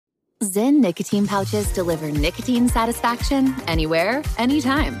Zyn nicotine pouches deliver nicotine satisfaction anywhere,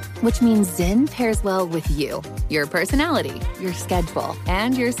 anytime, which means Zyn pairs well with you, your personality, your schedule,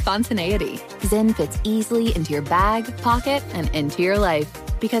 and your spontaneity. Zyn fits easily into your bag, pocket, and into your life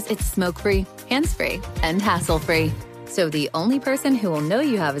because it's smoke-free, hands-free, and hassle-free. So the only person who will know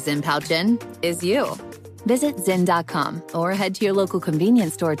you have a Zyn pouch in is you. Visit Zyn.com or head to your local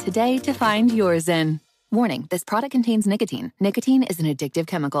convenience store today to find your Zyn. Warning, this product contains nicotine. Nicotine is an addictive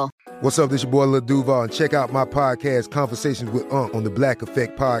chemical. What's up, this your boy Lil Duval, and check out my podcast, Conversations with Unc, on the Black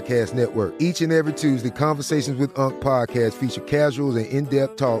Effect Podcast Network. Each and every Tuesday, Conversations with Unc podcast feature casuals and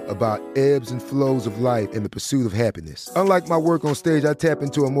in-depth talk about ebbs and flows of life and the pursuit of happiness. Unlike my work on stage, I tap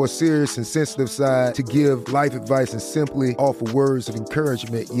into a more serious and sensitive side to give life advice and simply offer words of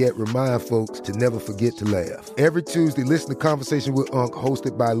encouragement, yet remind folks to never forget to laugh. Every Tuesday, listen to Conversation with Unc,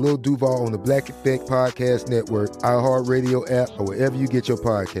 hosted by Lil Duval on the Black Effect Podcast Network, iHeartRadio app, or wherever you get your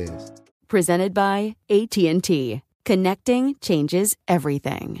podcasts. Presented by AT&T. Connecting changes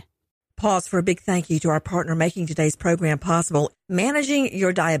everything. Pause for a big thank you to our partner making today's program possible. Managing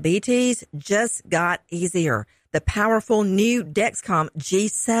your diabetes just got easier. The powerful new Dexcom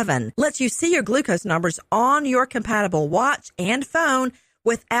G7 lets you see your glucose numbers on your compatible watch and phone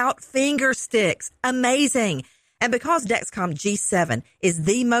without finger sticks. Amazing. And because Dexcom G7 is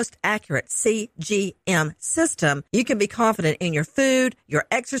the most accurate CGM system, you can be confident in your food, your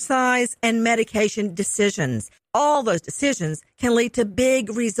exercise, and medication decisions. All those decisions can lead to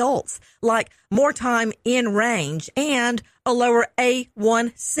big results, like more time in range and a lower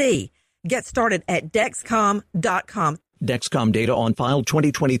A1C. Get started at Dexcom.com. Dexcom data on file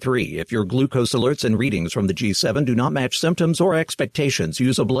 2023. If your glucose alerts and readings from the G7 do not match symptoms or expectations,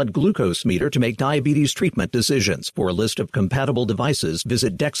 use a blood glucose meter to make diabetes treatment decisions. For a list of compatible devices,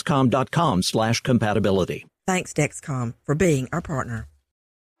 visit Dexcom.com/compatibility. Thanks, Dexcom, for being our partner.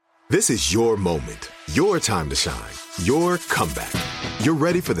 This is your moment, your time to shine, your comeback. You're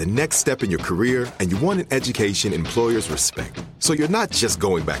ready for the next step in your career, and you want an education employers respect. So you're not just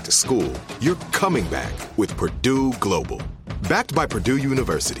going back to school, you're coming back with Purdue Global. Backed by Purdue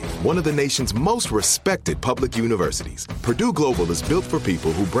University, one of the nation's most respected public universities, Purdue Global is built for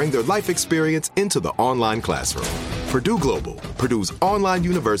people who bring their life experience into the online classroom. Purdue Global, Purdue's online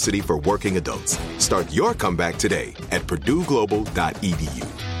university for working adults. Start your comeback today at purdueglobal.edu.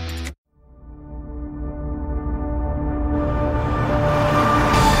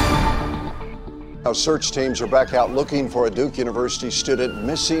 Now, search teams are back out looking for a Duke University student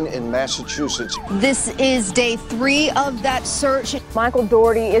missing in Massachusetts. This is day 3 of that search. Michael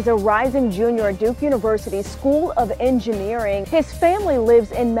Doherty is a rising junior at Duke University School of Engineering. His family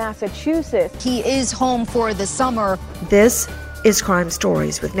lives in Massachusetts. He is home for the summer. This is Crime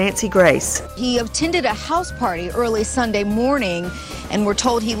Stories with Nancy Grace. He attended a house party early Sunday morning, and we're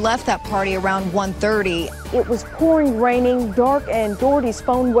told he left that party around 1:30. It was pouring, raining, dark, and Doherty's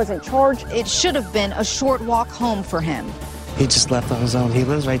phone wasn't charged. It should have been a short walk home for him. He just left on his own. He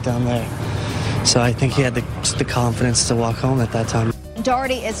lives right down there. So I think he had the confidence to walk home at that time.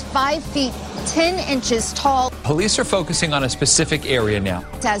 Doherty is 5 feet 10 inches tall. Police are focusing on a specific area now.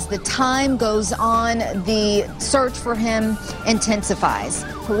 As the time goes on, the search for him intensifies.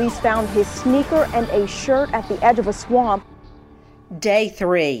 Police found his sneaker and a shirt at the edge of a swamp. Day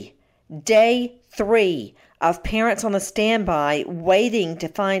 3 of parents on the standby waiting to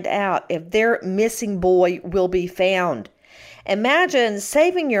find out if their missing boy will be found. Imagine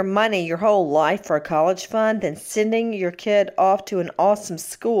saving your money your whole life for a college fund, then sending your kid off to an awesome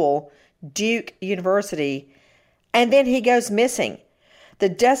school, Duke University, and then he goes missing. The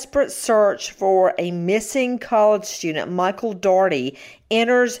desperate search for a missing college student, Michael Doherty,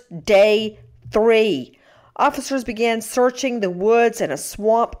 enters day 3. Officers began searching the woods and a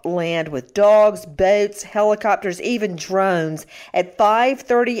swamp land with dogs, boats, helicopters, even drones at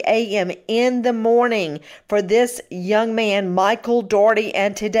 5:30 a.m. in the morning for this young man, Michael Doherty,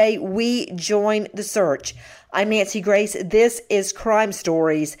 and today we join the search. I'm Nancy Grace. This is Crime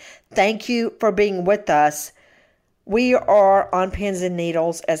Stories. Thank you for being with us. We are on pins and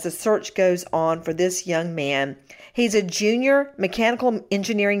needles as the search goes on for this young man. He's a junior mechanical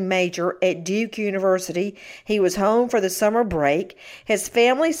engineering major at Duke University. He was home for the summer break. His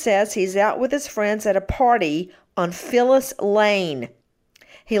family says he's out with his friends at a party on Phyllis Lane.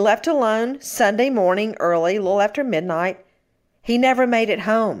 He left alone Sunday morning early, a little after midnight. He never made it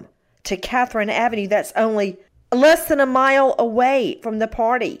home to Catherine Avenue. That's only less than a mile away from the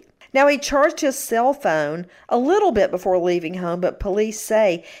party. Now, he charged his cell phone a little bit before leaving home, but police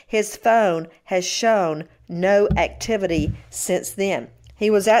say his phone has shown no activity since then. He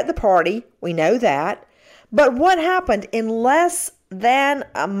was at the party, we know that. But what happened in less than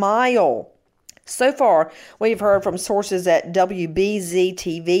a mile. So far, we've heard from sources at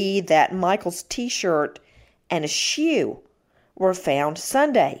WBZ-TV that Michael's t-shirt and a shoe were found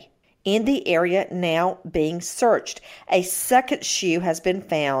Sunday in the area now being searched. A second shoe has been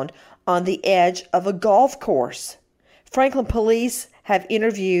found on the edge of a golf course. Franklin police have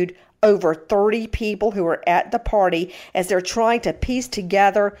interviewed over 30 people who were at the party as they're trying to piece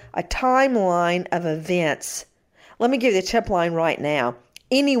together a timeline of events. Let me give you the tip line right now.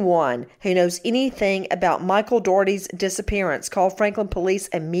 Anyone who knows anything about Michael Daugherty's disappearance, call Franklin Police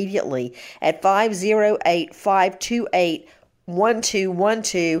immediately at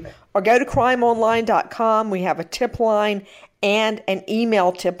 508-528-1212 or go to crimeonline.com. We have a tip line and an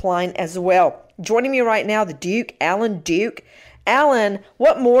email tip line as well. Joining me right now, the Duke, Alan Duke. Alan,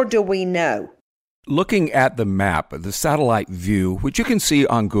 what more do we know? Looking at the map, the satellite view, which you can see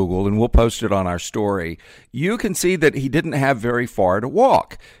on Google, and we'll post it on our story, you can see that he didn't have very far to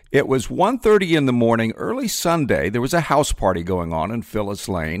walk. It was 1:30 in the morning, early Sunday. There was a house party going on in Phyllis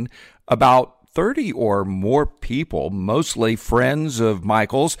Lane. About 30 or more people, mostly friends of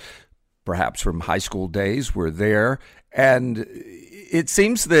Michael's, perhaps from high school days, were there. And it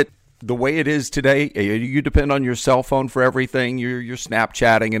seems that the way it is today, you depend on your cell phone for everything. You're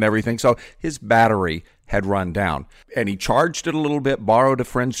Snapchatting and everything. So his battery had run down. And he charged it a little bit, borrowed a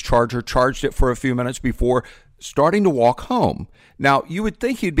friend's charger, charged it for a few minutes before starting to walk home. Now, you would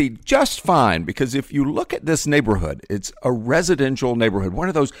think he'd be just fine because if you look at this neighborhood, it's a residential neighborhood, one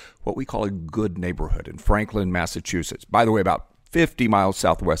of those, what we call a good neighborhood in Franklin, Massachusetts. By the way, about 50 miles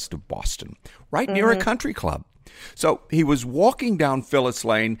southwest of Boston, right near a country club. So he was walking down Phyllis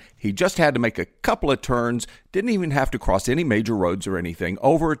Lane. He just had to make a couple of turns, didn't even have to cross any major roads or anything,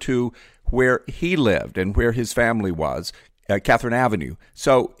 over to where he lived and where his family was, Catherine Avenue.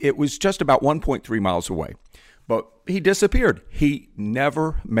 So it was just about 1.3 miles away. But he disappeared. He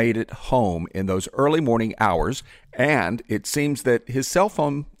never made it home in those early morning hours, and it seems that his cell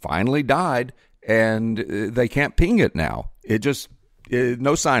phone finally died, and they can't ping it now. It just,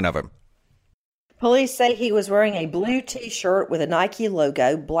 no sign of him. Police say he was wearing a blue t-shirt with a Nike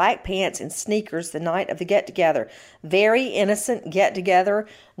logo, black pants, and sneakers the night of the get-together. Very innocent get-together.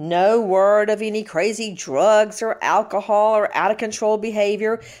 No word of any crazy drugs or alcohol or out-of-control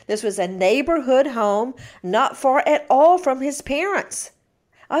behavior. This was a neighborhood home, not far at all from his parents.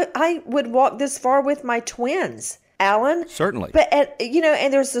 I would walk this far with my twins. Alan? Certainly. But, and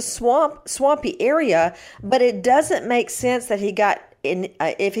there's a swampy area, but it doesn't make sense that he got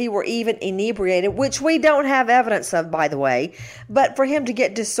if he were even inebriated, which we don't have evidence of, by the way, but for him to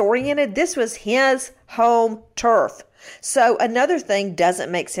get disoriented, this was his home turf. So another thing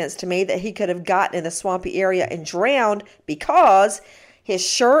doesn't make sense to me, that he could have gotten in the swampy area and drowned, because his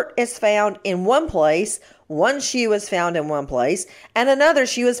shirt is found in one place, one shoe is found in one place, and another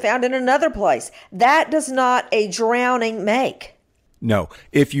shoe is found in another place. That does not a drowning make. No.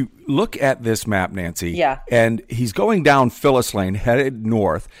 If you look at this map, Nancy, yeah, and he's going down Phyllis Lane, headed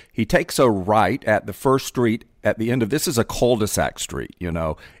north. He takes a right at the first street at the end of this is a cul-de-sac street,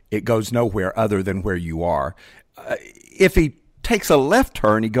 It goes nowhere other than where you are. If he takes a left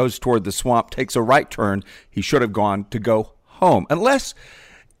turn, he goes toward the swamp, takes a right turn, he should have gone to go home. Unless,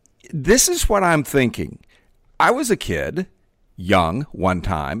 this is what I'm thinking. I was a kid, young one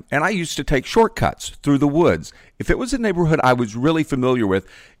time, and I used to take shortcuts through the woods. If it was a neighborhood I was really familiar with,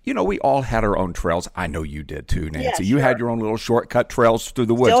 we all had our own trails. I know you did too, Nancy. Yeah, sure. You had your own little shortcut trails through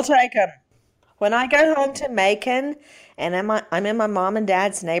the woods. Still take them. When I go home to Macon and I'm in my mom and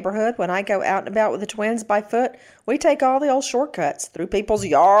dad's neighborhood, when I go out and about with the twins by foot, we take all the old shortcuts through people's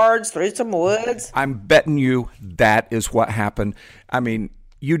yards, through some woods. I'm betting you that is what happened. I mean,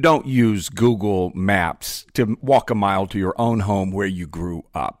 you don't use Google Maps to walk a mile to your own home where you grew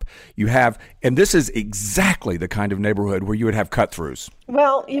up. You have, and this is exactly the kind of neighborhood where you would have cut-throughs.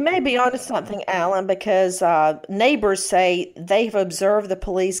 Well, you may be onto something, Alan, because neighbors say they've observed the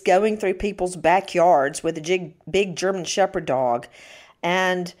police going through people's backyards with a big German Shepherd dog.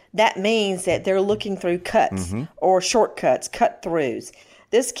 And that means that they're looking through cuts or shortcuts, cut-throughs.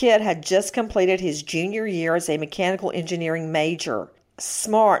 This kid had just completed his junior year as a mechanical engineering major.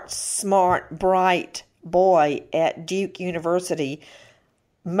 Smart, bright boy at Duke University.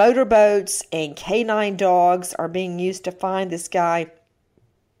 Motorboats and canine dogs are being used to find this guy.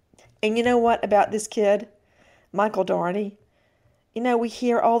 And you know what about this kid, Michael Daugherty? We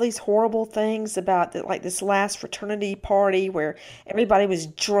hear all these horrible things about like this last fraternity party where everybody was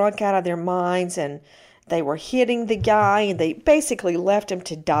drunk out of their minds and they were hitting the guy and they basically left him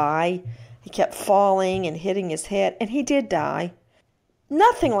to die. He kept falling and hitting his head, and he did die.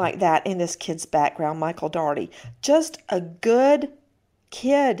 Nothing like that in this kid's background, Michael Daugherty. Just a good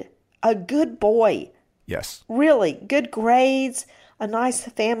kid, a good boy. Yes. Really, good grades, a nice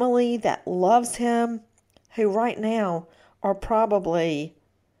family that loves him, who right now are probably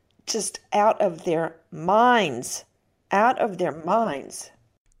just out of their minds. Out of their minds.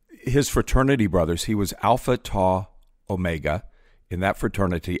 His fraternity brothers, he was Alpha Tau Omega in that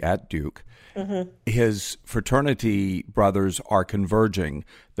fraternity at Duke. Mm-hmm. His fraternity brothers are converging.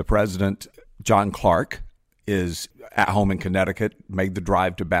 The president, John Clark, is at home in Connecticut, made the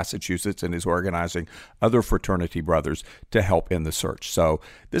drive to Massachusetts, and is organizing other fraternity brothers to help in the search. So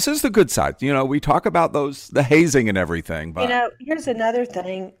this is the good side. You know, we talk about the hazing and everything. But you know, here's another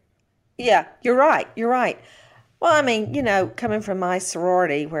thing. Yeah, you're right. You're right. Well, I mean, you know, coming from my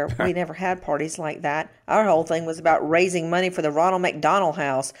sorority where we never had parties like that, our whole thing was about raising money for the Ronald McDonald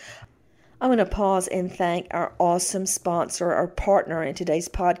House. I'm going to pause and thank our awesome sponsor, our partner in today's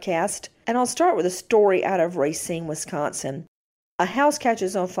podcast. And I'll start with a story out of Racine, Wisconsin. A house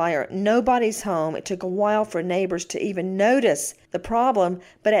catches on fire. Nobody's home. It took a while for neighbors to even notice the problem,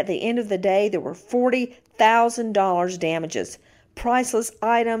 but at the end of the day, there were $40,000 damages. Priceless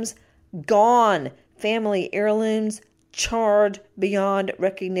items gone. Family heirlooms charred beyond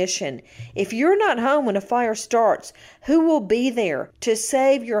recognition. If you're not home when a fire starts, who will be there to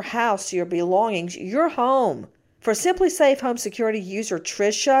save your house, your belongings, your home? For Simply Safe home security user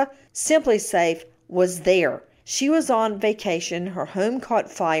Tricia, Simply Safe was there. She was on vacation. Her home caught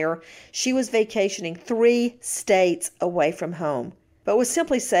fire. She was vacationing 3 states away from home. But with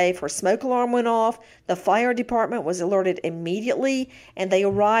Simply Safe, her smoke alarm went off, the fire department was alerted immediately, and they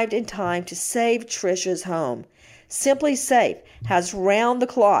arrived in time to save Tricia's home. Simply Safe has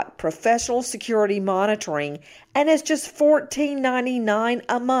round-the-clock professional security monitoring, and it's just $14.99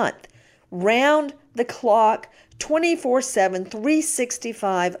 a month. Round-the-clock, 24/7,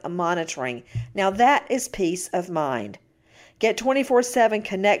 365 monitoring. Now that is peace of mind. Get 24/7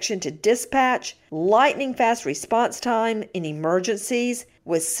 connection to dispatch, lightning-fast response time in emergencies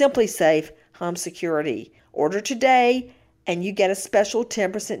with Simply Safe Home Security. Order today, and you get a special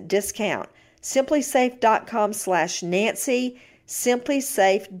 10% discount. SimplySafe.com/Nancy,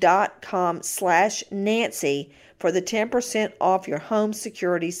 SimplySafe.com/Nancy for the 10% off your home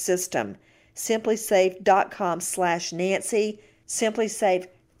security system. SimplySafe.com/Nancy. Simply Safe,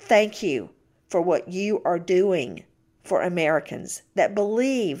 thank you for what you are doing for Americans that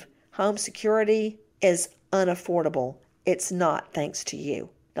believe home security is unaffordable. It's not, thanks to you.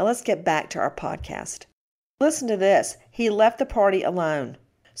 Now let's get back to our podcast. Listen to this. He left the party alone.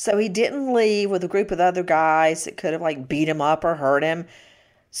 So he didn't leave with a group of other guys that could have beat him up or hurt him.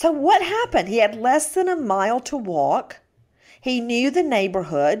 So what happened? He had less than a mile to walk. He knew the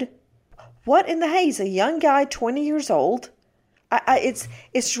neighborhood. What in the haze? A young guy, 20 years old.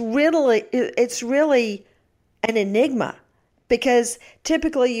 It's really an enigma, because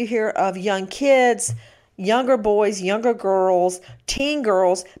typically you hear of young kids, younger boys, younger girls, teen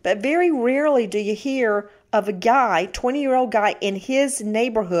girls, but very rarely do you hear of a guy, 20-year-old guy in his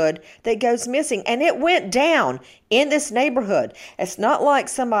neighborhood that goes missing. And it went down in this neighborhood. It's not like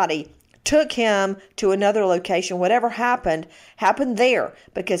somebody took him to another location. Whatever happened there,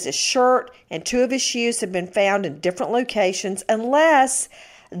 because his shirt and 2 of his shoes have been found in different locations, unless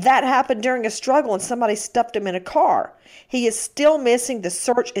that happened during a struggle and somebody stuffed him in a car. He is still missing. The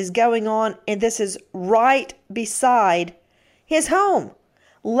search is going on, and this is right beside his home,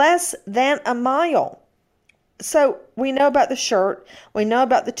 less than a mile. So we know about the shirt. We know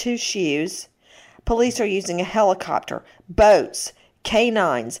about the 2 shoes. Police are using a helicopter, boats,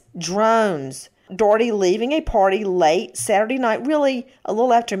 canines, drones. Doherty leaving a party late Saturday night, really a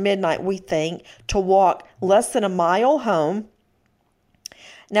little after midnight, we think, to walk less than a mile home.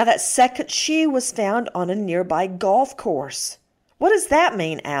 Now that second shoe was found on a nearby golf course. What does that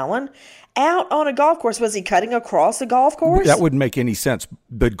mean, Alan? Out on a golf course. Was he cutting across a golf course? That wouldn't make any sense.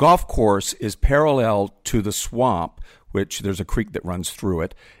 The golf course is parallel to the swamp, which there's a creek that runs through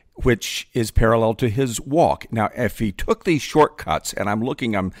it, which is parallel to his walk. Now, if he took these shortcuts, and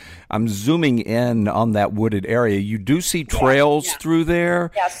I'm zooming in on that wooded area, you do see trails through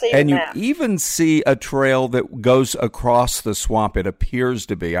there. Yeah, see and you that. even see a trail that goes across the swamp. It appears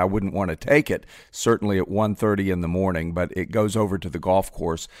to be. I wouldn't want to take it, certainly at 1:30 in the morning, but it goes over to the golf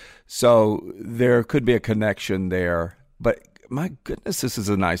course. So there could be a connection there. But my goodness, this is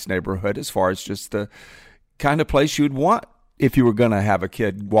a nice neighborhood as far as just the kind of place you'd want if you were going to have a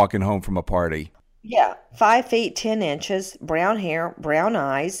kid walking home from a party. Yeah, 5 feet 10 inches, brown hair, brown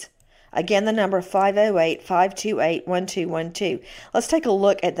eyes. Again, the number 508-528-1212. Let's take a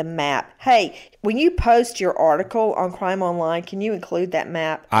look at the map. Hey, when you post your article on Crime Online, can you include that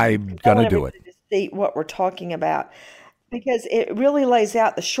map? I'm going to do it. To see what we're talking about. because it really lays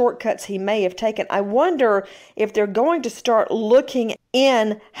out the shortcuts he may have taken. I wonder if they're going to start looking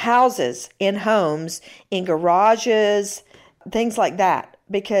in houses, in homes, in garages, things like that.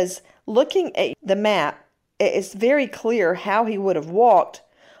 Because looking at the map, it's very clear how he would have walked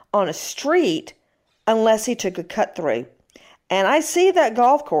on a street unless he took a cut through. And I see that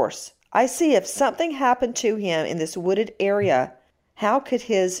golf course. I see if something happened to him in this wooded area, how could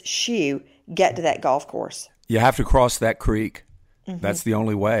his shoe get to that golf course? You have to cross that creek. Mm-hmm. That's the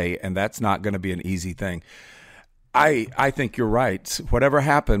only way, and that's not going to be an easy thing. I think you're right. Whatever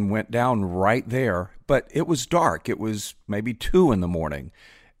happened went down right there, but it was dark. It was maybe 2 a.m,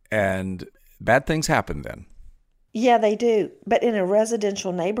 and bad things happen then. Yeah, they do. But in a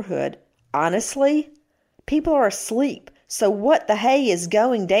residential neighborhood, honestly, people are asleep. So what the hay is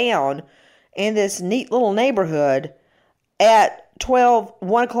going down in this neat little neighborhood at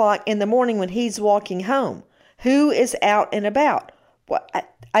 1 o'clock in the morning when he's walking home? Who is out and about? Well,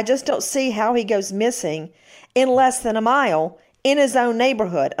 I just don't see how he goes missing in less than a mile in his own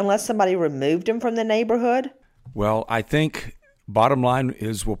neighborhood, unless somebody removed him from the neighborhood. Well, I think bottom line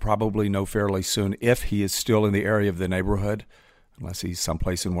is we'll probably know fairly soon if he is still in the area of the neighborhood, unless he's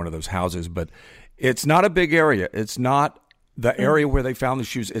someplace in one of those houses. But it's not a big area. It's not the area where they found the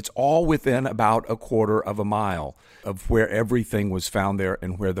shoes. It's all within about 1/4 mile of where everything was found there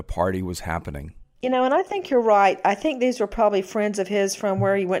and where the party was happening. You know, and I think you're right. I think these were probably friends of his from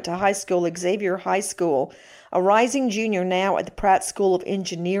where he went to high school, Xavier High School, a rising junior now at the Pratt School of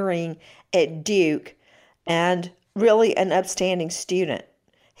Engineering at Duke, and really an upstanding student.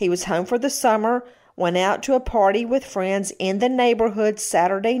 He was home for the summer, went out to a party with friends in the neighborhood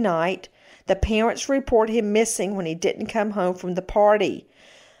Saturday night. The parents report him missing when he didn't come home from the party.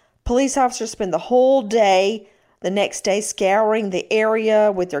 Police officers spend the whole day the next day scouring the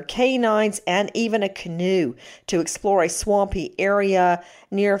area with their canines and even a canoe to explore a swampy area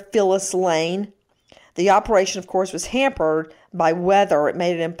near Phyllis Lane. The operation, of course, was hampered by weather. It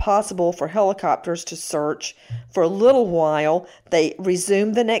made it impossible for helicopters to search. For a little while, they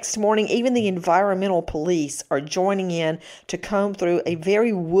resumed the next morning. Even the environmental police are joining in to comb through a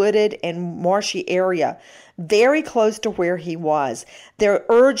very wooded and marshy area, very close to where he was. They're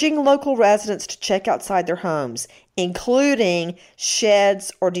urging local residents to check outside their homes, including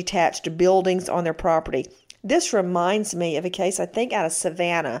sheds or detached buildings on their property. This reminds me of a case, I think, out of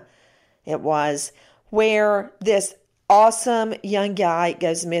Savannah, it was, where this awesome young guy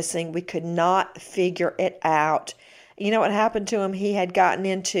goes missing. We could not figure it out. You know what happened to him? He had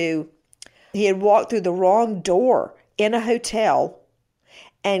walked through the wrong door in a hotel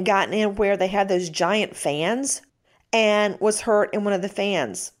and gotten in where they had those giant fans and was hurt in one of the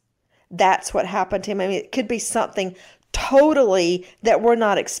fans. That's what happened to him. I mean, it could be something totally that we're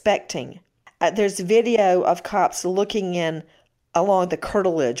not expecting. There's video of cops looking in along the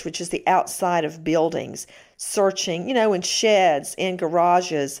curtilage, which is the outside of buildings, searching, in sheds, in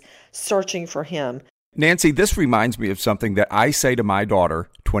garages, searching for him. Nancy, this reminds me of something that I say to my daughter,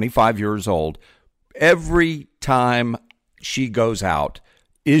 25 years old, every time she goes out.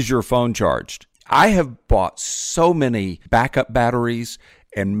 Is your phone charged? I have bought so many backup batteries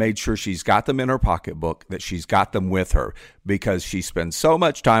and made sure she's got them in her pocketbook, that she's got them with her, because she spends so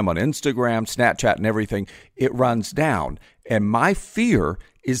much time on Instagram, Snapchat, and everything, it runs down. And my fear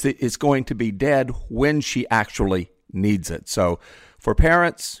is that it's going to be dead when she actually needs it. So for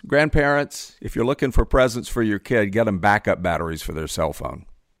parents, grandparents, if you're looking for presents for your kid, get them backup batteries for their cell phone.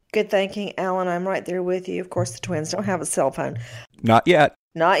 Good thinking, Alan. I'm right there with you. Of course, the twins don't have a cell phone. Not yet.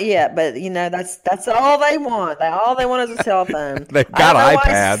 Not yet, but that's all they want. All they want is a cell phone. They've got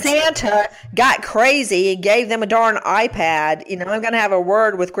iPads. Santa got crazy and gave them a darn iPad. I'm going to have a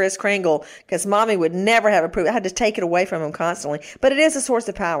word with Kris Kringle, because Mommy would never have approved. I had to take it away from him constantly. But it is a source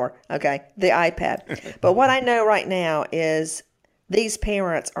of power, okay, the iPad. But what I know right now is these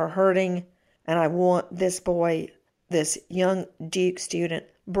parents are hurting, and I want this boy, this young Duke student,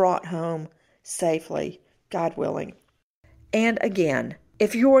 brought home safely, God willing. And again,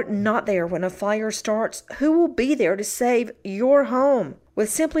 if you're not there when a fire starts, who will be there to save your home?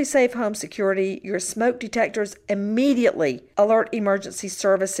 With SimpliSafe Home Security, your smoke detectors immediately alert emergency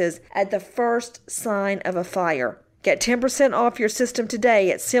services at the first sign of a fire. Get 10% off your system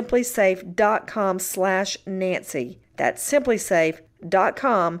today at simplysafe.com/Nancy. That's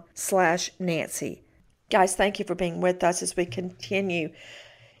simplysafe.com/Nancy. Guys, thank you for being with us as we continue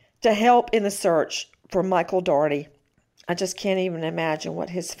to help in the search for Michael Daugherty. I just can't even imagine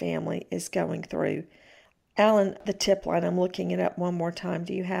what his family is going through. Alan, the tip line, I'm looking it up one more time.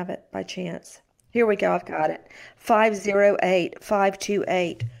 Do you have it by chance? Here we go. I've got it.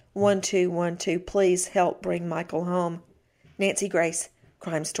 508-528-1212. Please help bring Michael home. Nancy Grace,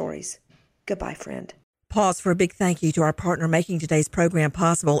 Crime Stories. Goodbye, friend. Pause for a big thank you to our partner making today's program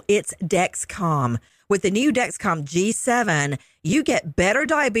possible. It's Dexcom. With the new Dexcom G7, you get better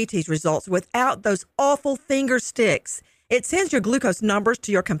diabetes results without those awful finger sticks. It sends your glucose numbers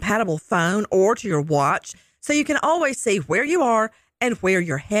to your compatible phone or to your watch, so you can always see where you are and where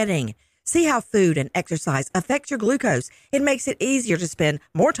you're heading. See how food and exercise affect your glucose. It makes it easier to spend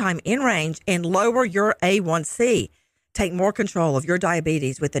more time in range and lower your A1C. Take more control of your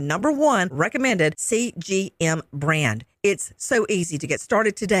diabetes with the #1 recommended CGM brand. It's so easy to get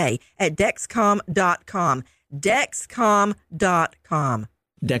started today at Dexcom.com. Dexcom.com.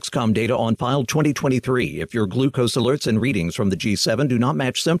 Dexcom data on file 2023. If your glucose alerts and readings from the G7 do not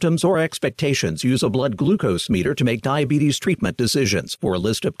match symptoms or expectations, use a blood glucose meter to make diabetes treatment decisions. For a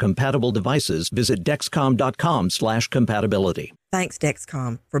list of compatible devices, visit Dexcom.com/compatibility. Thanks,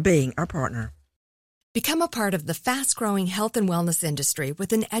 Dexcom, for being our partner. Become a part of the fast-growing health and wellness industry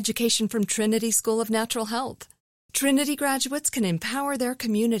with an education from Trinity School of Natural Health. Trinity graduates can empower their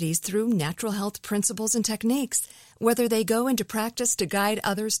communities through natural health principles and techniques, whether they go into practice to guide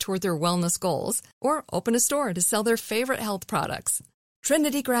others toward their wellness goals or open a store to sell their favorite health products.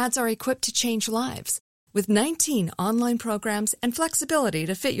 Trinity grads are equipped to change lives with 19 online programs and flexibility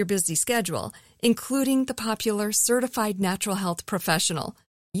to fit your busy schedule, including the popular Certified Natural Health Professional.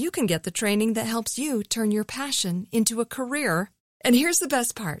 You can get the training that helps you turn your passion into a career. And here's the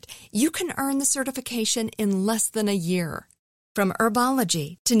best part. You can earn the certification in less than a year. From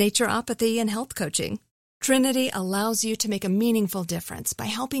herbology to naturopathy and health coaching, Trinity allows you to make a meaningful difference by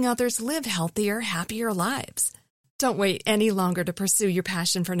helping others live healthier, happier lives. Don't wait any longer to pursue your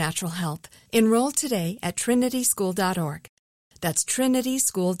passion for natural health. Enroll today at trinityschool.org. That's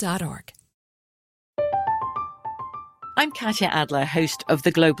trinityschool.org. I'm Katya Adler, host of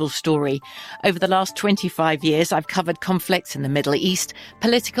The Global Story. Over the last 25 years, I've covered conflicts in the Middle East,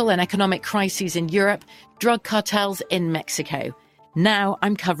 political and economic crises in Europe, drug cartels in Mexico. Now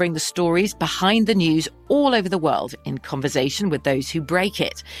I'm covering the stories behind the news all over the world in conversation with those who break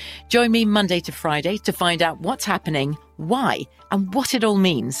it. Join me Monday to Friday to find out what's happening, why, and what it all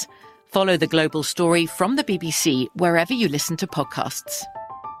means. Follow The Global Story from the BBC wherever you listen to podcasts.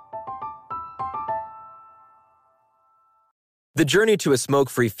 The journey to a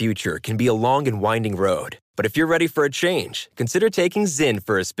smoke-free future can be a long and winding road. But if you're ready for a change, consider taking Zyn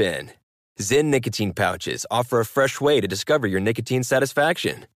for a spin. Zyn nicotine pouches offer a fresh way to discover your nicotine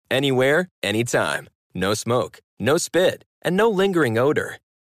satisfaction. Anywhere, anytime. No smoke, no spit, and no lingering odor.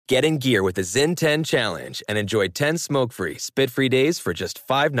 Get in gear with the Zyn 10 Challenge and enjoy 10 smoke-free, spit-free days for just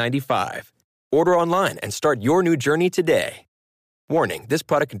 $5.95. Order online and start your new journey today. Warning, this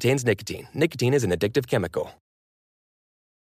product contains nicotine. Nicotine is an addictive chemical.